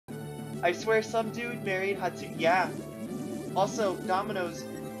I swear some dude married Hatsune. Yeah. Also, Domino's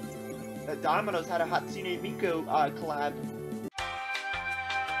had a Hatsune Miku collab.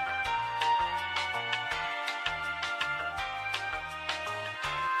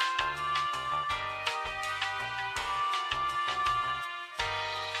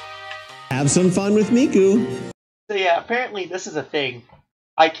 Have some fun with Miku. So yeah, apparently this is a thing.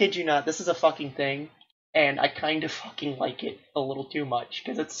 I kid you not, this is a fucking thing, and I kind of fucking like it a little too much,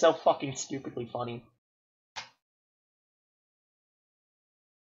 because it's so fucking stupidly funny.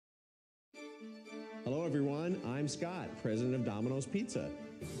 Hello everyone, I'm Scott, president of Domino's Pizza.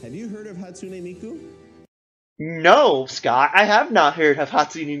 Have you heard of Hatsune Miku? No, Scott, I have not heard of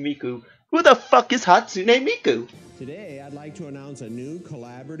Hatsune Miku. Who the fuck is Hatsune Miku? Today, I'd like to announce a new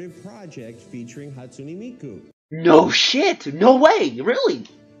collaborative project featuring Hatsune Miku. No shit! No way! Really?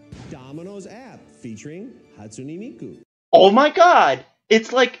 Domino's app featuring Hatsune Miku. Oh my god!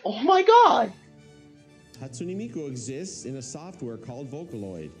 It's like, oh my god! Hatsune Miku exists in a software called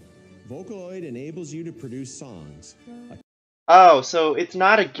Vocaloid. Vocaloid enables you to produce songs. Oh, so it's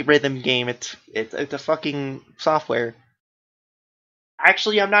not a rhythm game, it's a fucking software.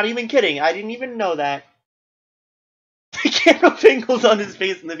 Actually, I'm not even kidding, I didn't even know that. The camera pingles on his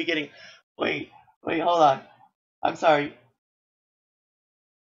face in the beginning. Wait, hold on. I'm sorry.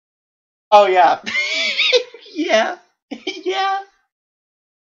 Oh yeah. Yeah.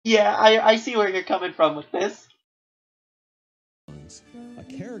 Yeah, I see where you're coming from with this. A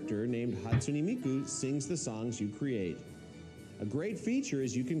character named Hatsune Miku sings the songs you create. A great feature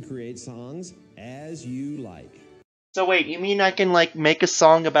is you can create songs as you like. So wait, you mean I can like make a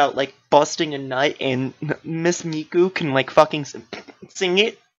song about like busting a nut and Miss Miku can like fucking sing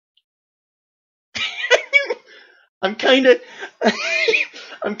it? I'm kinda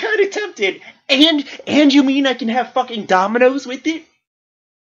tempted. And you mean I can have fucking dominoes with it?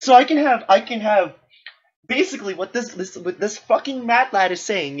 So I can have basically what this fucking Mad Lad is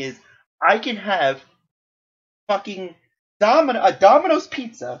saying is I can have fucking a Domino's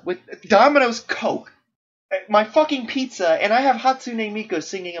pizza with Domino's Coke, my fucking pizza, and I have Hatsune Miku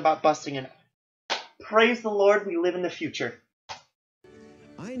singing about busting a nut. Praise the Lord, we live in the future.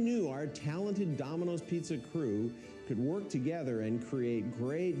 I knew our talented Domino's Pizza crew could work together and create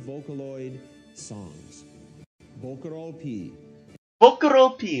great Vocaloid songs. Vocaloid.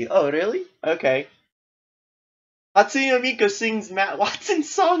 Vocaloid. Oh, really? Okay. Hatsune Miku sings Matt Watson's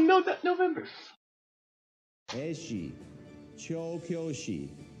song November. Eshi, Chokyoshi,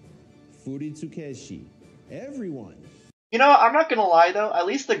 Furitsukeshi. Everyone. You know, I'm not gonna lie though, at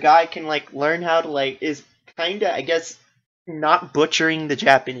least the guy can like learn how to like, is kinda, I guess, not butchering the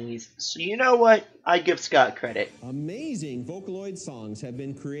Japanese. So you know what? I give Scott credit. Amazing Vocaloid songs have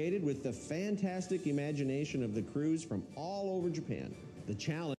been created with the fantastic imagination of the crews from all over Japan. The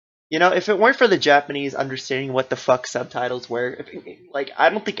challenge. You know, if it weren't for the Japanese understanding what the fuck subtitles were, like, I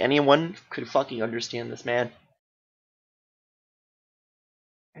don't think anyone could fucking understand this man.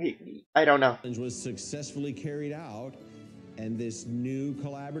 I don't know. Was successfully carried out, and this new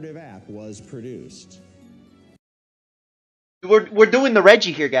collaborative app was produced. We're doing the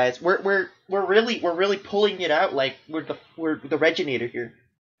Reggie here, guys. We're really pulling it out like we're the Reginator here.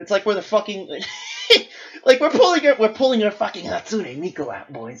 It's like we're the fucking like we're pulling a fucking Hatsune Miku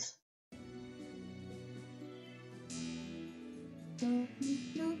out, boys.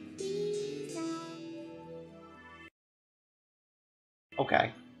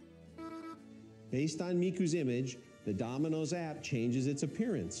 Okay. Based on Miku's image, the Domino's app changes its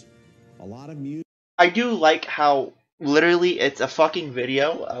appearance. A lot of music. I do like how literally it's a fucking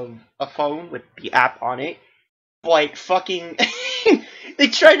video of a phone with the app on it, but fucking they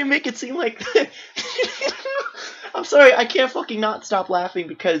try to make it seem like I'm sorry, I can't fucking not stop laughing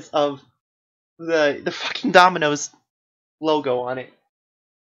because of the fucking Domino's logo on it.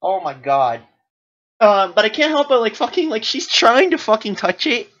 Oh my god. But I can't help but like fucking like she's trying to fucking touch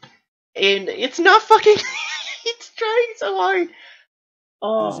it, and it's not fucking. It's trying so hard.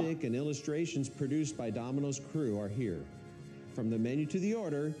 Oh. Music and illustrations produced by Domino's crew are here. From the menu to the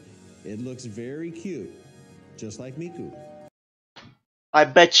order, it looks very cute, just like Miku. I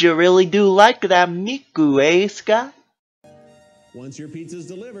bet you really do like that Miku, eh, Scott? Once your pizza's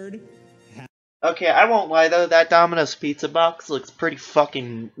delivered. Okay, I won't lie though, that Domino's pizza box looks pretty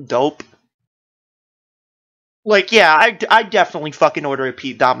fucking dope. Like, yeah, I definitely fucking order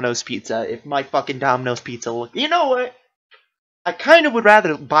a Domino's pizza if my fucking Domino's pizza look. You know what? I kind of would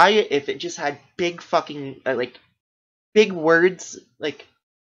rather buy it if it just had big fucking, like, big words, like,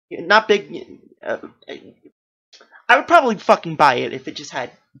 not big, I would probably fucking buy it if it just had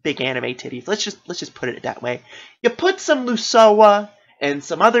big anime titties. Let's just put it that way. You put some Lusoa and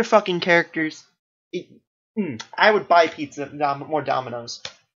some other fucking characters, I would buy pizza, more Domino's.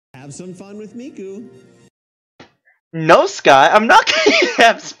 Have some fun with Miku. No, Scott, I'm not gonna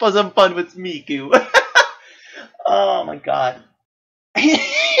have some fun with Miku. Oh my god.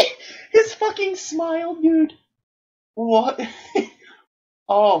 His fucking smile, dude. What?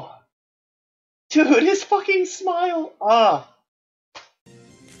 Oh. Dude, his fucking smile. Ah.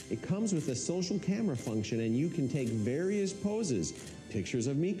 It comes with a social camera function and you can take various poses. Pictures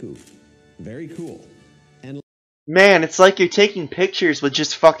of Miku. Very cool. And man, it's like you're taking pictures with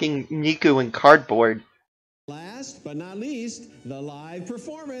just fucking Miku and cardboard. last but not least, the live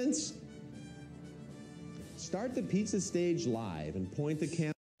performance. Start the pizza stage live and point the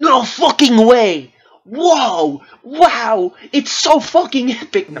camera. No fucking way! Whoa! Wow! It's so fucking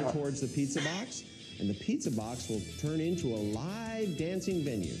epic now. Towards the pizza box, and the pizza box will turn into a live dancing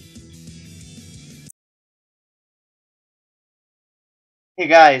venue. Hey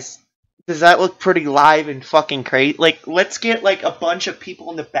guys, does that look pretty live and fucking crazy? Like, let's get like a bunch of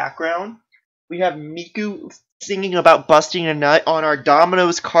people in the background. We have Miku singing about busting a nut on our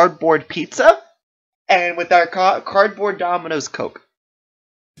Domino's cardboard pizza, and with our cardboard Domino's Coke.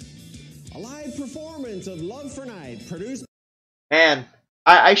 A live performance of Love for Night, produced. Man,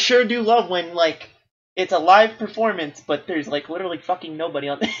 I sure do love when, like, it's a live performance, but there's, like, literally fucking nobody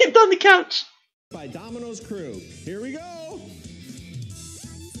on on the couch. By Domino's crew. Here we go.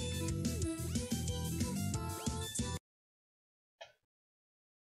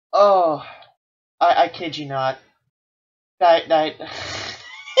 Oh, I kid you not. That that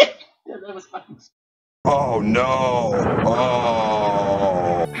was fucking. Oh no!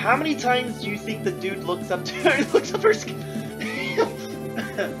 Oh! How many times do you think the dude looks up to her? Looks up her skin?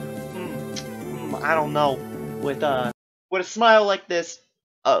 I don't know. With a smile like this,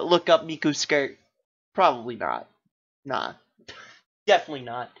 look up Miku's skirt. Probably not. Nah, definitely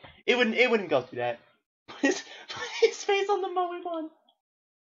not. It wouldn't go through that. Put his face on the mowing one.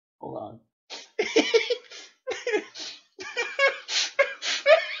 Hold on.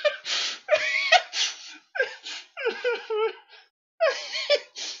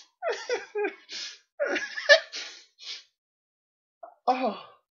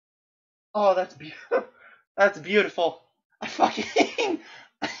 Oh, that's beautiful. That's beautiful. I fucking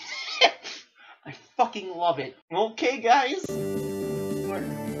love it. Okay, guys, we're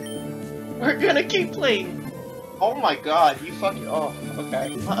gonna keep playing. Oh my god, you fucking. Oh,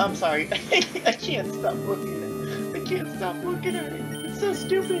 okay. I'm sorry. I can't stop looking at it. I can't stop looking at it. It's so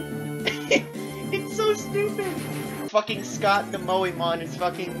stupid. It's so stupid. Fucking Scott the Moemon is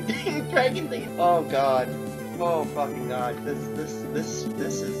fucking dragging the. Oh god. Oh fucking god. This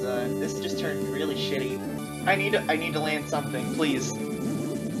just turned really shitty. I need to land something, please.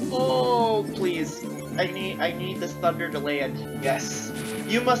 Oh please. I need this thunder to land. Yes.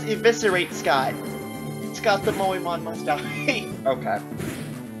 You must eviscerate Scott. Scott the Moemon must die. Okay.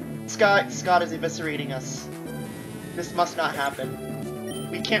 Scott is eviscerating us. This must not happen.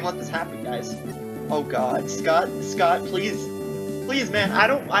 We can't let this happen, guys. Oh god, Scott, please. Please, man, I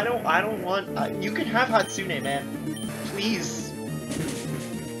don't want, you can have Hatsune, man. Please.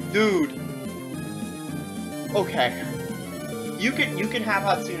 Dude. Okay. You can have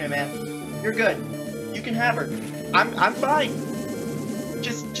Hatsune, man. You're good. You can have her. I'm fine.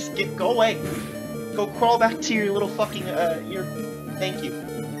 Just go away. Go crawl back to your little fucking, thank you.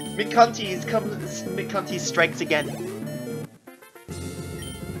 McCunty strikes again.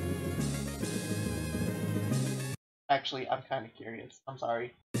 Actually, I'm kind of curious. I'm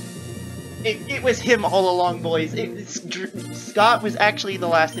sorry. It was him all along, boys. Scott was actually the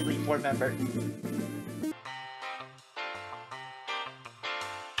last Elite Four member.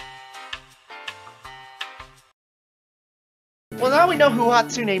 Well, now we know who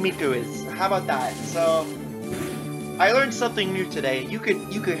Hatsune Miku is. How about that? So, I learned something new today. You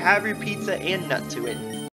could have your pizza and nut to it.